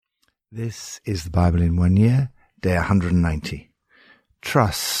This is the Bible in 1 year, day 190.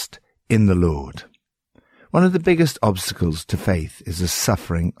 Trust in the Lord. One of the biggest obstacles to faith is the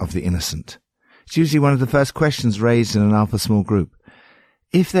suffering of the innocent. It's usually one of the first questions raised in an alpha small group.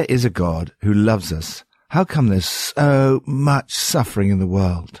 If there is a God who loves us, how come there's so much suffering in the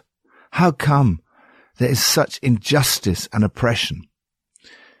world? How come there is such injustice and oppression?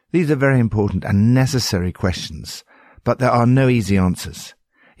 These are very important and necessary questions, but there are no easy answers.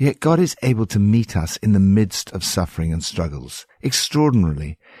 Yet God is able to meet us in the midst of suffering and struggles.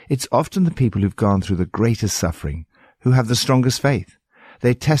 Extraordinarily, it's often the people who've gone through the greatest suffering who have the strongest faith.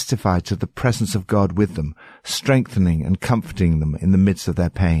 They testify to the presence of God with them, strengthening and comforting them in the midst of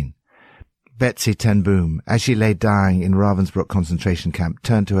their pain. Betsy ten Boom, as she lay dying in Ravensbrück concentration camp,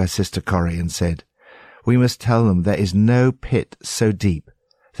 turned to her sister Corrie and said, "We must tell them there is no pit so deep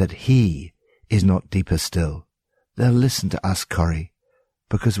that He is not deeper still. They'll listen to us, Corrie,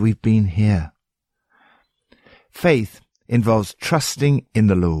 because we've been here." Faith involves trusting in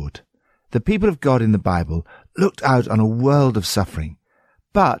the Lord. The people of God in the Bible looked out on a world of suffering,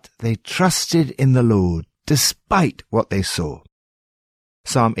 but they trusted in the Lord despite what they saw.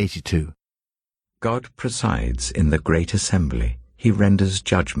 Psalm 82. God presides in the great assembly. He renders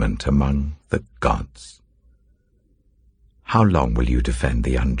judgment among the gods. How long will you defend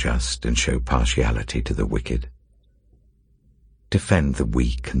the unjust and show partiality to the wicked? Defend the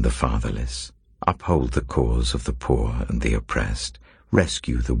weak and the fatherless. Uphold the cause of the poor and the oppressed.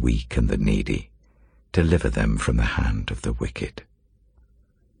 Rescue the weak and the needy. Deliver them from the hand of the wicked.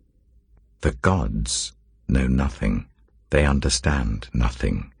 The gods know nothing. They understand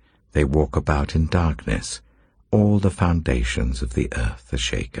nothing. They walk about in darkness. All the foundations of the earth are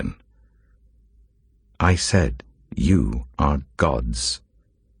shaken. I said, you are gods.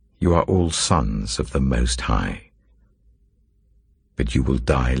 You are all sons of the Most High. But you will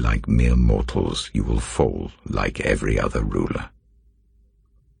die like mere mortals. You will fall like every other ruler.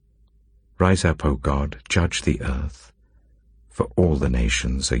 Rise up, O God, judge the earth, for all the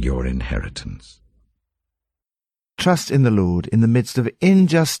nations are your inheritance. Trust in the Lord in the midst of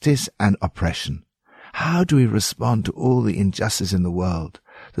injustice and oppression. How do we respond to all the injustice in the world?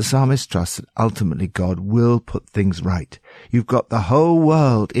 The psalmist trusts that ultimately God will put things right. You've got the whole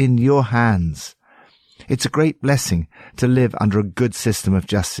world in your hands. It's a great blessing to live under a good system of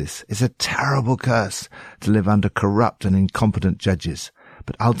justice. It's a terrible curse to live under corrupt and incompetent judges.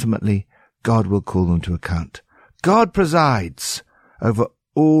 But ultimately, God will call them to account. God presides over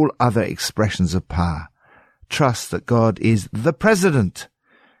all other expressions of power. Trust that God is the president.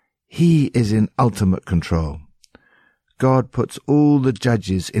 He is in ultimate control. God puts all the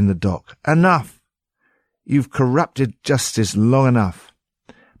judges in the dock. Enough! You've corrupted justice long enough.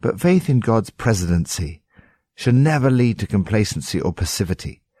 But faith in God's presidency should never lead to complacency or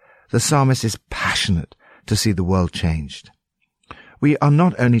passivity. The psalmist is passionate to see the world changed. We are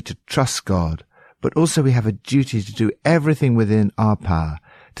not only to trust God, but also we have a duty to do everything within our power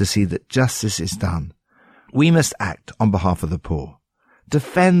to see that justice is done. We must act on behalf of the poor,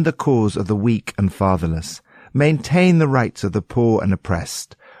 defend the cause of the weak and fatherless, maintain the rights of the poor and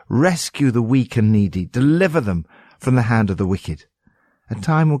oppressed, rescue the weak and needy, deliver them from the hand of the wicked. A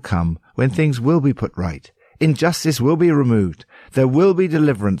time will come when things will be put right. Injustice will be removed. There will be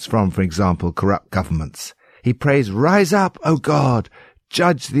deliverance from, for example, corrupt governments. He prays, "Rise up, O God,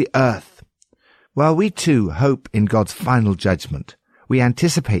 judge the earth." While we too hope in God's final judgment, we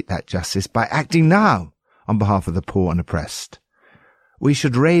anticipate that justice by acting now on behalf of the poor and oppressed. We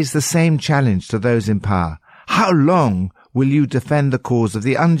should raise the same challenge to those in power. How long will you defend the cause of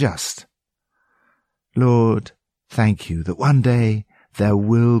the unjust? Lord, thank you that one day there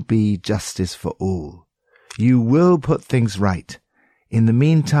will be justice for all. You will put things right. In the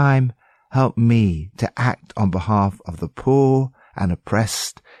meantime, help me to act on behalf of the poor and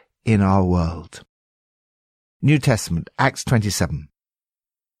oppressed in our world. New Testament, Acts 27.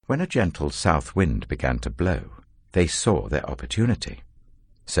 When a gentle south wind began to blow, they saw their opportunity.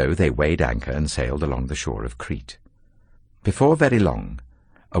 So they weighed anchor and sailed along the shore of Crete. Before very long,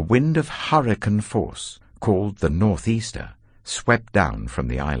 a wind of hurricane force, called the northeaster, swept down from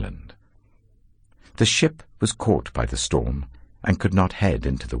the island. The ship was caught by the storm and could not head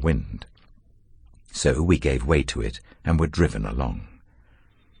into the wind. So we gave way to it and were driven along.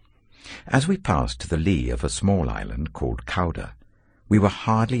 As we passed to the lee of a small island called Cauda, we were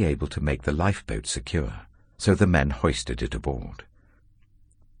hardly able to make the lifeboat secure, so the men hoisted it aboard.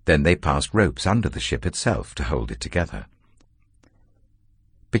 Then they passed ropes under the ship itself to hold it together.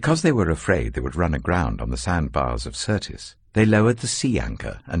 Because they were afraid they would run aground on the sandbars of Syrtis, they lowered the sea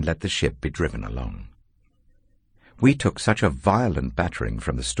anchor and let the ship be driven along. We took such a violent battering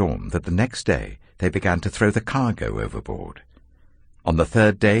from the storm that the next day they began to throw the cargo overboard. On the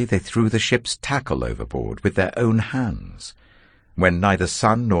third day they threw the ship's tackle overboard with their own hands. When neither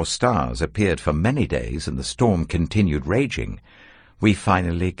sun nor stars appeared for many days and the storm continued raging, we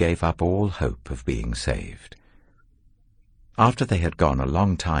finally gave up all hope of being saved. After they had gone a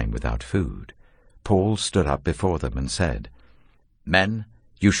long time without food, Paul stood up before them and said, "Men,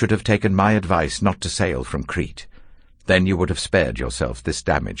 you should have taken my advice not to sail from Crete. Then you would have spared yourself this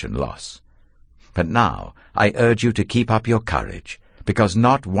damage and loss. But now I urge you to keep up your courage, because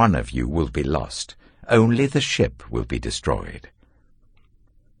not one of you will be lost, only the ship will be destroyed."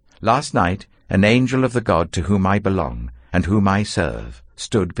 Last night an angel of the God to whom I belong and whom I serve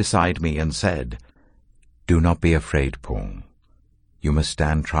stood beside me and said, "Do not be afraid, Paul. You must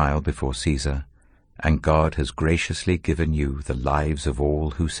stand trial before Caesar, and God has graciously given you the lives of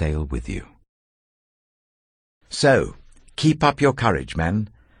all who sail with you. So, keep up your courage, men,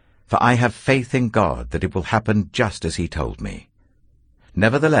 for I have faith in God that it will happen just as he told me.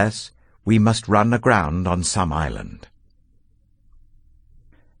 Nevertheless, we must run aground on some island."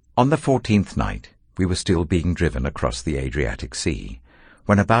 On the 14th night, we were still being driven across the Adriatic Sea,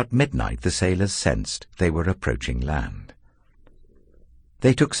 when about midnight the sailors sensed they were approaching land.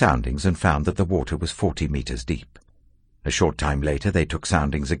 They took soundings and found that the water was 40 meters deep. A short time later they took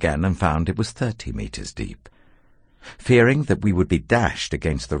soundings again and found it was 30 meters deep. Fearing that we would be dashed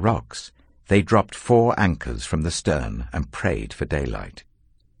against the rocks, they dropped 4 anchors from the stern and prayed for daylight.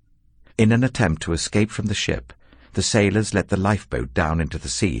 In an attempt to escape from the ship, the sailors let the lifeboat down into the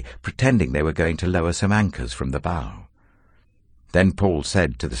sea, pretending they were going to lower some anchors from the bow. Then Paul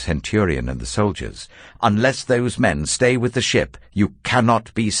said to the centurion and the soldiers, "Unless those men stay with the ship, you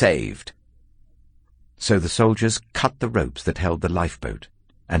cannot be saved." So the soldiers cut the ropes that held the lifeboat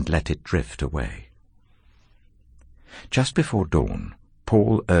and let it drift away. Just before dawn,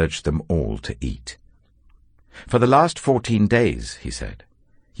 Paul urged them all to eat. "For the last 14 days, he said,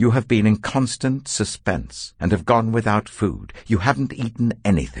 you have been in constant suspense and have gone without food. You haven't eaten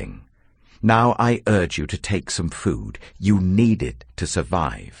anything. Now I urge you to take some food. You need it to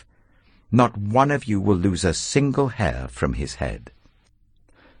survive. Not one of you will lose a single hair from his head."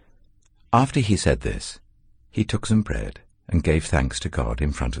 After he said this, he took some bread and gave thanks to God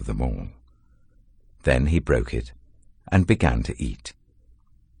in front of them all. Then he broke it and began to eat.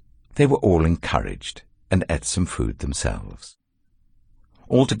 They were all encouraged and ate some food themselves.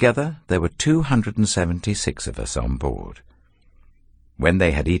 Altogether, there were 276 of us on board. When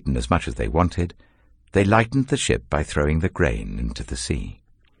they had eaten as much as they wanted, they lightened the ship by throwing the grain into the sea.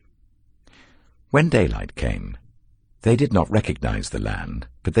 When daylight came, they did not recognize the land,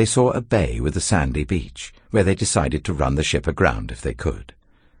 but they saw a bay with a sandy beach, where they decided to run the ship aground if they could.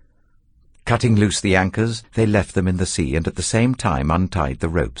 Cutting loose the anchors, they left them in the sea and at the same time untied the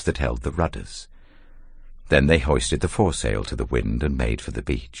ropes that held the rudders. Then they hoisted the foresail to the wind and made for the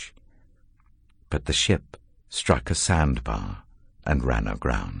beach. But the ship struck a sandbar and ran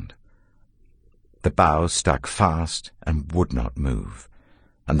aground. The bow stuck fast and would not move,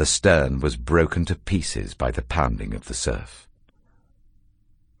 and the stern was broken to pieces by the pounding of the surf.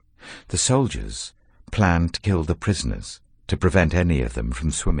 The soldiers planned to kill the prisoners to prevent any of them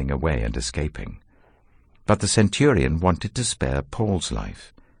from swimming away and escaping. But the centurion wanted to spare Paul's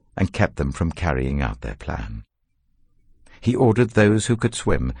life and kept them from carrying out their plan. He ordered those who could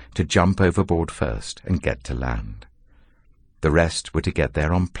swim to jump overboard first and get to land. The rest were to get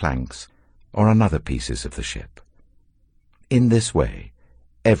there on planks or on other pieces of the ship. In this way,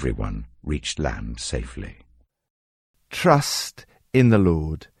 everyone reached land safely. Trust in the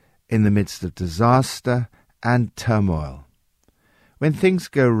Lord in the midst of disaster and turmoil. When things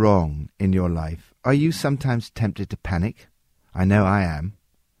go wrong in your life, are you sometimes tempted to panic? I know I am.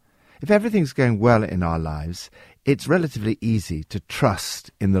 If everything's going well in our lives, it's relatively easy to trust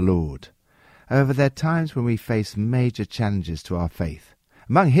in the Lord. However, there are times when we face major challenges to our faith.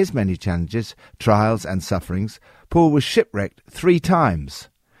 Among his many challenges, trials and sufferings, Paul was shipwrecked 3 times.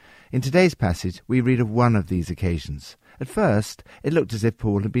 In today's passage, we read of one of these occasions. At first, it looked as if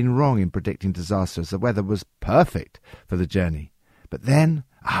Paul had been wrong in predicting disaster, as the weather was perfect for the journey. But then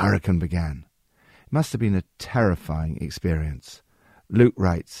a hurricane began. It must have been a terrifying experience. Luke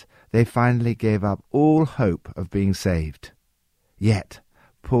writes, they finally gave up all hope of being saved. Yet,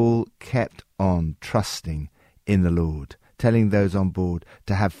 Paul kept on trusting in the Lord, telling those on board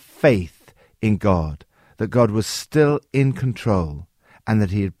to have faith in God, that God was still in control, and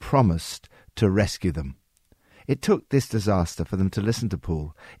that he had promised to rescue them. It took this disaster for them to listen to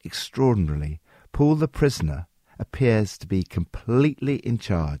Paul. Extraordinarily, Paul the prisoner appears to be completely in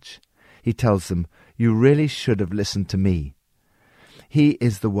charge. he tells them, "You really should have listened to me." He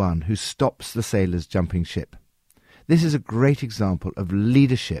is the one who stops the sailors jumping ship. This is a great example of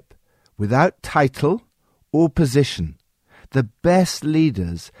leadership without title or position. The best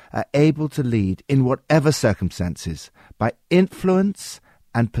leaders are able to lead in whatever circumstances by influence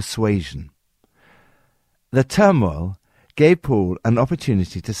and persuasion. The turmoil gave Paul an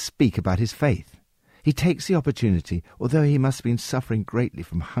opportunity to speak about his faith. He takes the opportunity, although he must have been suffering greatly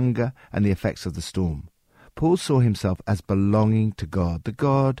from hunger and the effects of the storm. Paul saw himself as belonging to God, the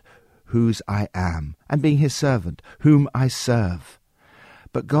God whose I am, and being his servant, whom I serve.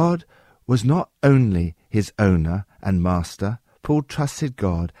 But God was not only his owner and master. Paul trusted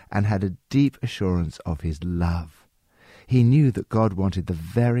God and had a deep assurance of his love. He knew that God wanted the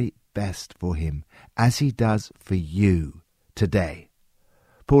very best for him, as he does for you today.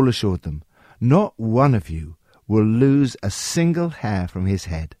 Paul assured them, "Not one of you will lose a single hair from his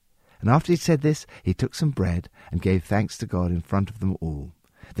head." And after he said this, he took some bread and gave thanks to God in front of them all.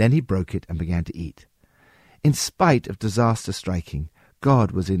 Then he broke it and began to eat. In spite of disaster striking,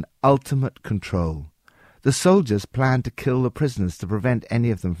 God was in ultimate control. The soldiers planned to kill the prisoners to prevent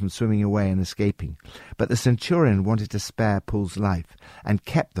any of them from swimming away and escaping, but the centurion wanted to spare Paul's life and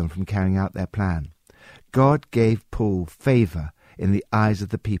kept them from carrying out their plan. God gave Paul favor in the eyes of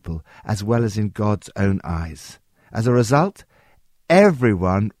the people as well as in God's own eyes. As a result,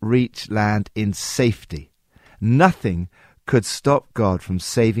 everyone reached land in safety. Nothing could stop God from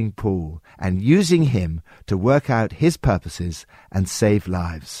saving Paul and using him to work out his purposes and save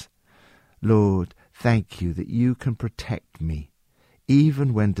lives. Lord, thank you that you can protect me,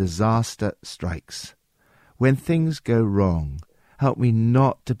 even when disaster strikes. When things go wrong, help me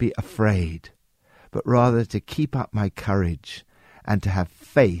not to be afraid, but rather to keep up my courage and to have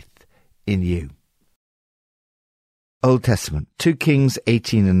faith in you. Old Testament, 2 Kings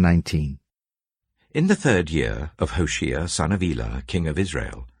 18 and 19. In the 3rd year of Hoshea son of Elah, king of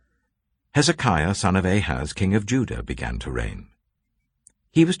Israel, Hezekiah son of Ahaz, king of Judah, began to reign.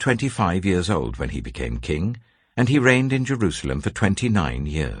 He was 25 years old when he became king, and he reigned in Jerusalem for 29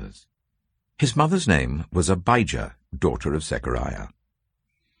 years. His mother's name was Abijah, daughter of Zechariah.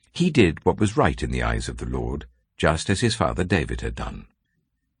 He did what was right in the eyes of the Lord, just as his father David had done.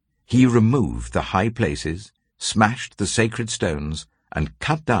 He removed the high places, smashed the sacred stones, and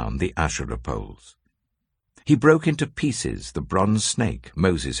cut down the Asherah poles. He broke into pieces the bronze snake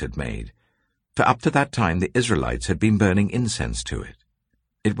Moses had made, for up to that time the Israelites had been burning incense to it.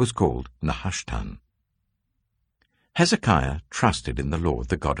 It was called Nehushtan. Hezekiah trusted in the Lord,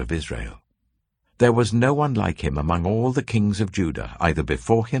 the God of Israel. There was no one like him among all the kings of Judah, either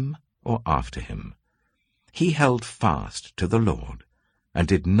before him or after him. He held fast to the Lord and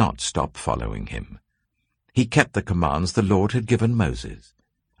did not stop following him. He kept the commands the Lord had given Moses,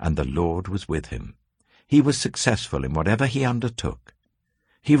 and the Lord was with him. He was successful in whatever he undertook.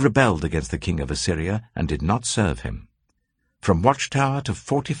 He rebelled against the king of Assyria and did not serve him. From watchtower to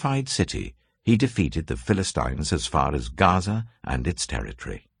fortified city, he defeated the Philistines as far as Gaza and its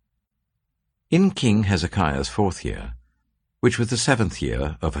territory. In King Hezekiah's 4th year, which was the 7th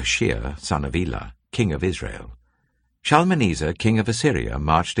year of Hoshea son of Elah, king of Israel, Shalmaneser, king of Assyria,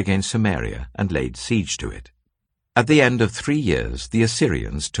 marched against Samaria and laid siege to it. At the end of 3 years the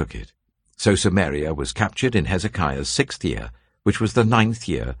Assyrians took it. So Samaria was captured in Hezekiah's 6th year, which was the 9th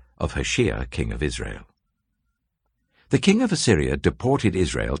year of Hoshea, king of Israel. The king of Assyria deported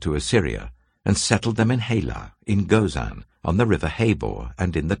Israel to Assyria and settled them in Halah, in Gozan, on the river Habor,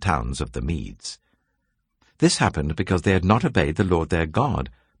 and in the towns of the Medes. This happened because they had not obeyed the Lord their God,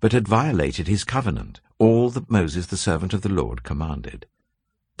 but had violated his covenant, all that Moses the servant of the Lord commanded.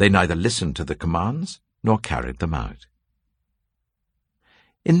 They neither listened to the commands nor carried them out.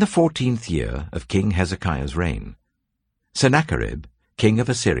 In the 14th year of King Hezekiah's reign, Sennacherib, king of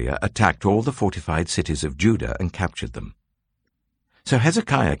Assyria, attacked all the fortified cities of Judah and captured them. So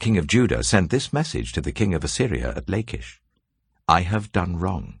Hezekiah, king of Judah, sent this message to the king of Assyria at Lachish: "I have done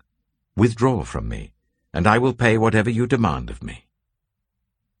wrong. Withdraw from me, and I will pay whatever you demand of me."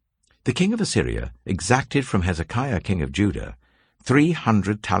 The king of Assyria exacted from Hezekiah, king of Judah,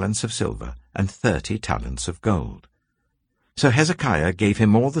 300 talents of silver and 30 talents of gold. So Hezekiah gave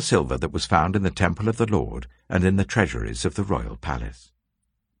him all the silver that was found in the temple of the Lord and in the treasuries of the royal palace.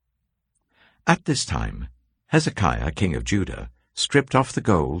 At this time, Hezekiah, king of Judah, stripped off the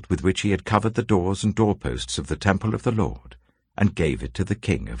gold with which he had covered the doors and doorposts of the temple of the Lord, and gave it to the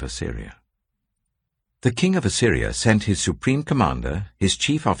king of Assyria. The king of Assyria sent his supreme commander, his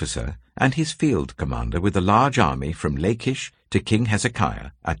chief officer, and his field commander with a large army from Lachish to King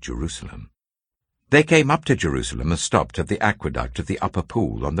Hezekiah at Jerusalem. They came up to Jerusalem and stopped at the aqueduct of the upper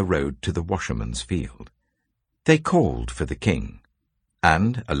pool on the road to the washerman's field. They called for the king,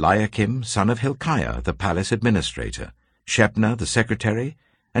 and Eliakim son of Hilkiah the palace administrator, Shebna the secretary,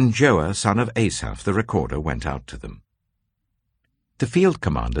 and Joah son of Asaph the recorder went out to them. The field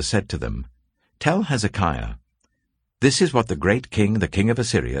commander said to them, "Tell Hezekiah, this is what the great king, the king of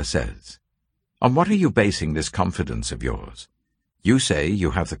Assyria, says. On what are you basing this confidence of yours? You say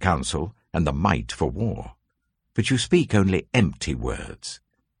you have the counsel and the might for war, but you speak only empty words.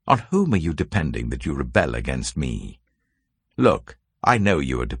 On whom are you depending that you rebel against me? Look, I know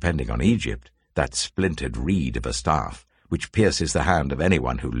you are depending on Egypt, that splintered reed of a staff, which pierces the hand of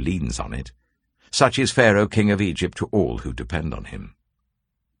anyone who leans on it. Such is Pharaoh king of Egypt to all who depend on him.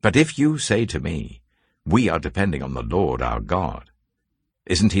 But if you say to me, 'We are depending on the Lord our God,'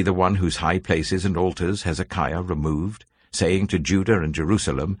 isn't he the one whose high places and altars Hezekiah removed, saying to Judah and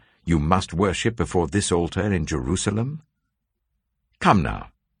Jerusalem, 'You must worship before this altar in Jerusalem'? Come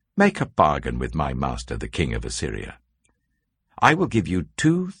now, make a bargain with my master the king of Assyria. I will give you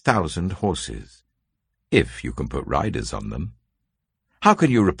 2,000 horses, if you can put riders on them. How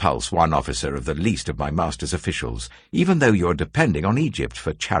can you repulse one officer of the least of my master's officials, even though you are depending on Egypt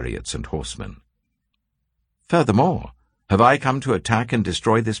for chariots and horsemen? Furthermore, have I come to attack and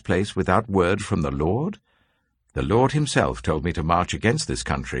destroy this place without word from the Lord? The Lord himself told me to march against this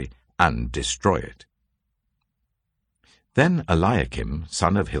country and destroy it." Then Eliakim,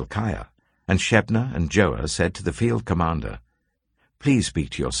 son of Hilkiah, and Shebna and Joah said to the field commander, "Please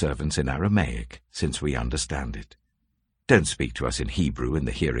speak to your servants in Aramaic, since we understand it. Don't speak to us in Hebrew in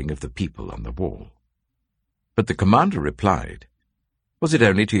the hearing of the people on the wall." But the commander replied, "Was it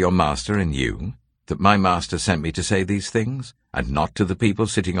only to your master and you that my master sent me to say these things, and not to the people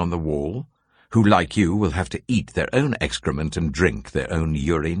sitting on the wall, who, like you, will have to eat their own excrement and drink their own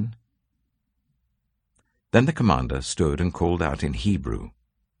urine?" Then the commander stood and called out in Hebrew,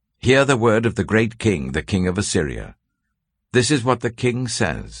 "Hear the word of the great king, the king of Assyria. This is what the king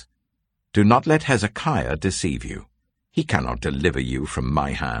says. Do not let Hezekiah deceive you. He cannot deliver you from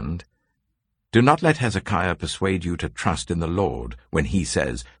my hand. Do not let Hezekiah persuade you to trust in the Lord when he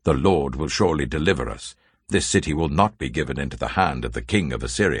says, 'The Lord will surely deliver us. This city will not be given into the hand of the king of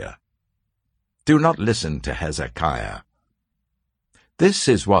Assyria.' Do not listen to Hezekiah. This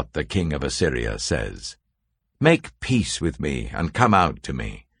is what the king of Assyria says. Make peace with me and come out to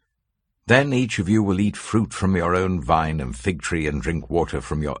me. Then each of you will eat fruit from your own vine and fig tree and drink water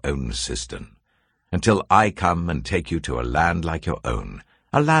from your own cistern, until I come and take you to a land like your own,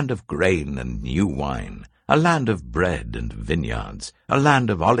 a land of grain and new wine, a land of bread and vineyards, a land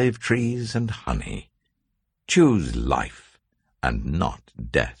of olive trees and honey. Choose life and not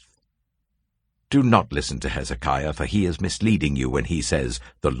death. Do not listen to Hezekiah, for he is misleading you when he says,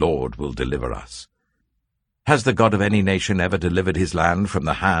 'The Lord will deliver us.' Has the God of any nation ever delivered his land from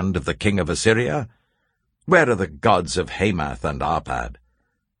the hand of the king of Assyria? Where are the gods of Hamath and Arpad?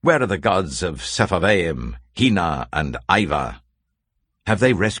 Where are the gods of Sepharvaim, Hena, and Ivah? Have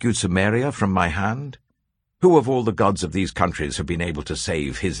they rescued Samaria from my hand? Who of all the gods of these countries have been able to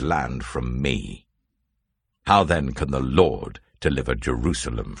save his land from me? How then can the Lord deliver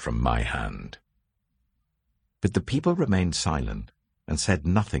Jerusalem from my hand?" But the people remained silent and said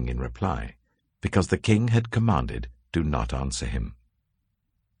nothing in reply, because the king had commanded, "Do not answer him."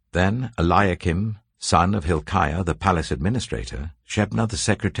 Then Eliakim, son of Hilkiah the palace administrator, Shebna the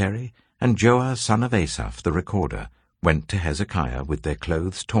secretary, and Joah son of Asaph the recorder went to Hezekiah with their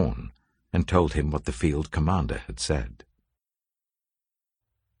clothes torn, and told him what the field commander had said.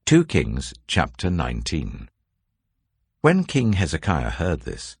 2 Kings chapter 19. When King Hezekiah heard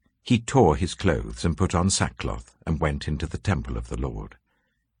this, he tore his clothes and put on sackcloth and went into the temple of the Lord.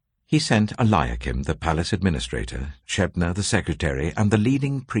 He sent Eliakim the palace administrator, Shebna the secretary, and the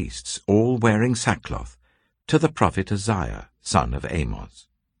leading priests, all wearing sackcloth, to the prophet Isaiah, son of Amos.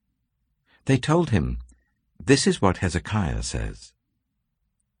 They told him, "This is what Hezekiah says.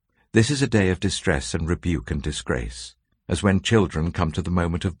 This is a day of distress and rebuke and disgrace, as when children come to the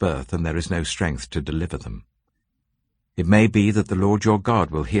moment of birth and there is no strength to deliver them. It may be that the Lord your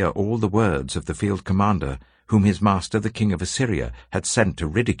God will hear all the words of the field commander, whom his master the king of Assyria had sent to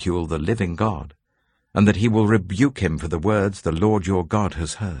ridicule the living God, and that he will rebuke him for the words the Lord your God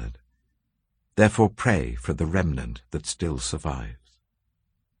has heard. Therefore pray for the remnant that still survives."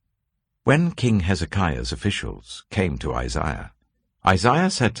 When King Hezekiah's officials came to Isaiah, Isaiah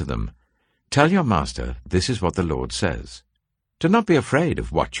said to them, "Tell your master, this is what the Lord says. Do not be afraid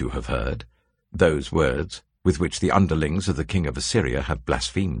of what you have heard, those words with which the underlings of the king of Assyria have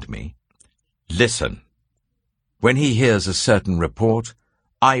blasphemed me. Listen. When he hears a certain report,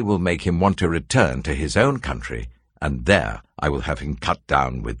 I will make him want to return to his own country, and there I will have him cut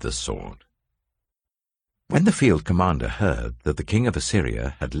down with the sword." When the field commander heard that the king of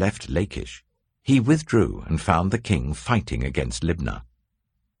Assyria had left Lachish, he withdrew and found the king fighting against Libnah.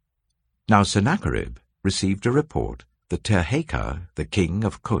 Now Sennacherib received a report that Tirhakah, the king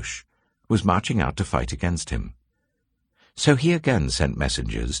of Cush, was marching out to fight against him. So he again sent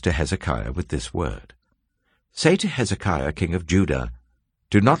messengers to Hezekiah with this word: "Say to Hezekiah, king of Judah,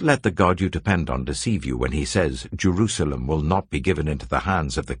 do not let the God you depend on deceive you when he says, 'Jerusalem will not be given into the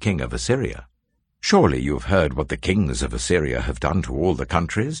hands of the king of Assyria.' Surely you have heard what the kings of Assyria have done to all the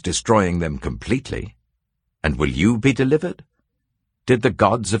countries, destroying them completely. And will you be delivered? Did the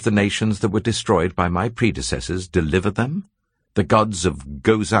gods of the nations that were destroyed by my predecessors deliver them? The gods of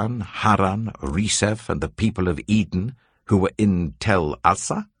Gozan, Haran, Reseph, and the people of Eden, who were in Tel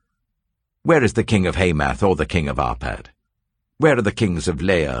Assa? Where is the king of Hamath or the king of Arpad? Where are the kings of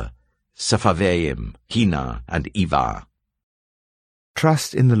Lair, Sepharvaim, Hena, and Ivah?"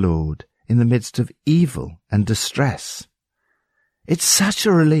 Trust in the Lord in the midst of evil and distress. It's such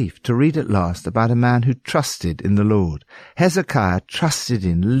a relief to read at last about a man who trusted in the Lord. Hezekiah trusted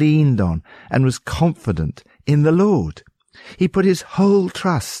in, leaned on, and was confident in the Lord. He put his whole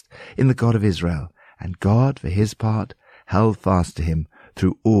trust in the God of Israel, and God, for his part, held fast to him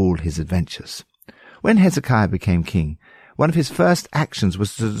through all his adventures. When Hezekiah became king, one of his first actions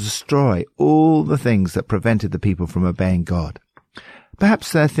was to destroy all the things that prevented the people from obeying God.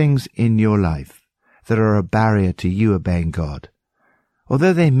 Perhaps there are things in your life that are a barrier to you obeying God.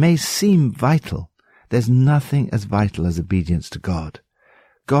 Although they may seem vital, there's nothing as vital as obedience to God.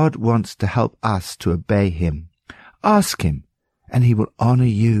 God wants to help us to obey him. Ask him, and he will honor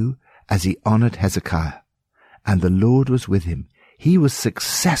you as he honored Hezekiah. And the Lord was with him. He was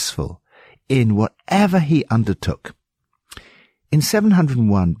successful in whatever he undertook. In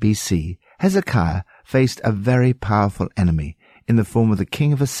 701 BC, Hezekiah faced a very powerful enemy in the form of the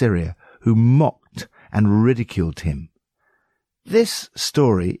king of Assyria, who mocked and ridiculed him. This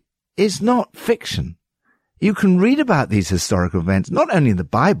story is not fiction. You can read about these historical events not only in the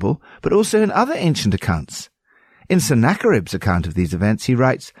Bible, but also in other ancient accounts. In Sennacherib's account of these events, he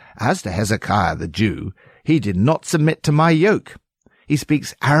writes, "As to Hezekiah the Jew, he did not submit to my yoke." He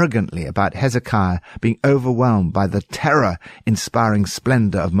speaks arrogantly about Hezekiah being overwhelmed by the terror-inspiring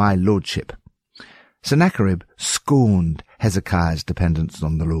splendor of my lordship. Sennacherib scorned Hezekiah's dependence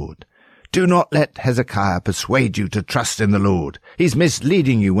on the Lord. "Do not let Hezekiah persuade you to trust in the Lord. He's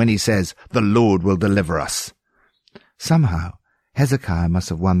misleading you when he says, 'The Lord will deliver us.'" Somehow, Hezekiah must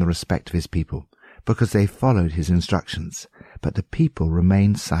have won the respect of his people, because they followed his instructions. But the people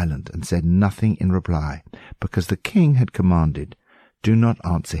remained silent and said nothing in reply, because the king had commanded, "Do not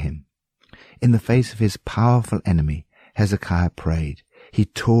answer him." In the face of his powerful enemy, Hezekiah prayed. He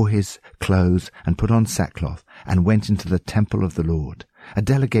tore his clothes and put on sackcloth and went into the temple of the Lord. A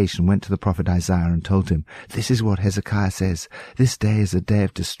delegation went to the prophet Isaiah and told him, "This is what Hezekiah says. This day is a day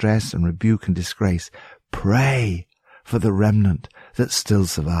of distress and rebuke and disgrace. Pray for the remnant that still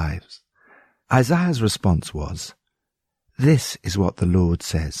survives." Isaiah's response was, "This is what the Lord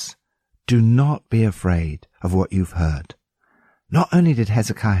says. Do not be afraid of what you've heard." Not only did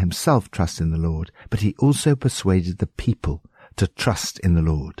Hezekiah himself trust in the Lord, but he also persuaded the people to trust in the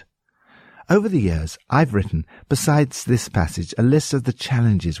Lord. Over the years, I've written, besides this passage, a list of the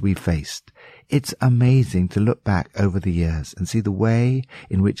challenges we faced. It's amazing to look back over the years and see the way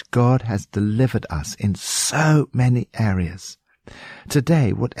in which God has delivered us in so many areas.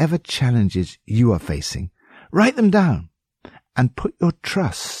 Today, whatever challenges you are facing, write them down and put your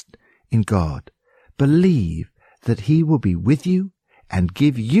trust in God. Believe that he will be with you and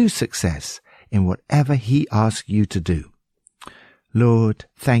give you success in whatever he asks you to do. Lord,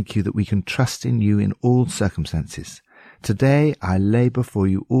 thank you that we can trust in you in all circumstances. Today I lay before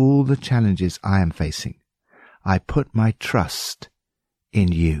you all the challenges I am facing. I put my trust in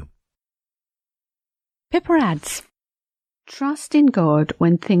you. Pippa adds, trust in God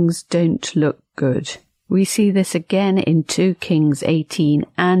when things don't look good. We see this again in 2 Kings 18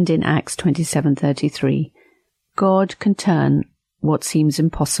 and in Acts 27:33. God can turn what seems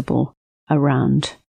impossible around.